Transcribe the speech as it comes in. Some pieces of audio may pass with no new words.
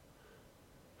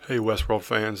Hey Westworld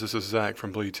fans, this is Zach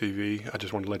from Bleed TV. I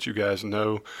just wanted to let you guys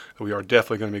know that we are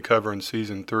definitely going to be covering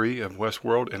Season 3 of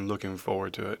Westworld and looking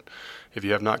forward to it. If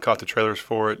you have not caught the trailers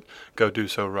for it, go do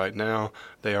so right now.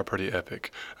 They are pretty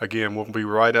epic. Again, we'll be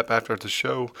right up after the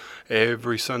show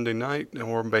every Sunday night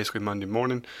or basically Monday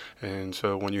morning. And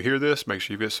so when you hear this, make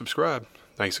sure you get subscribed.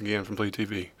 Thanks again from Bleed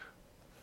TV.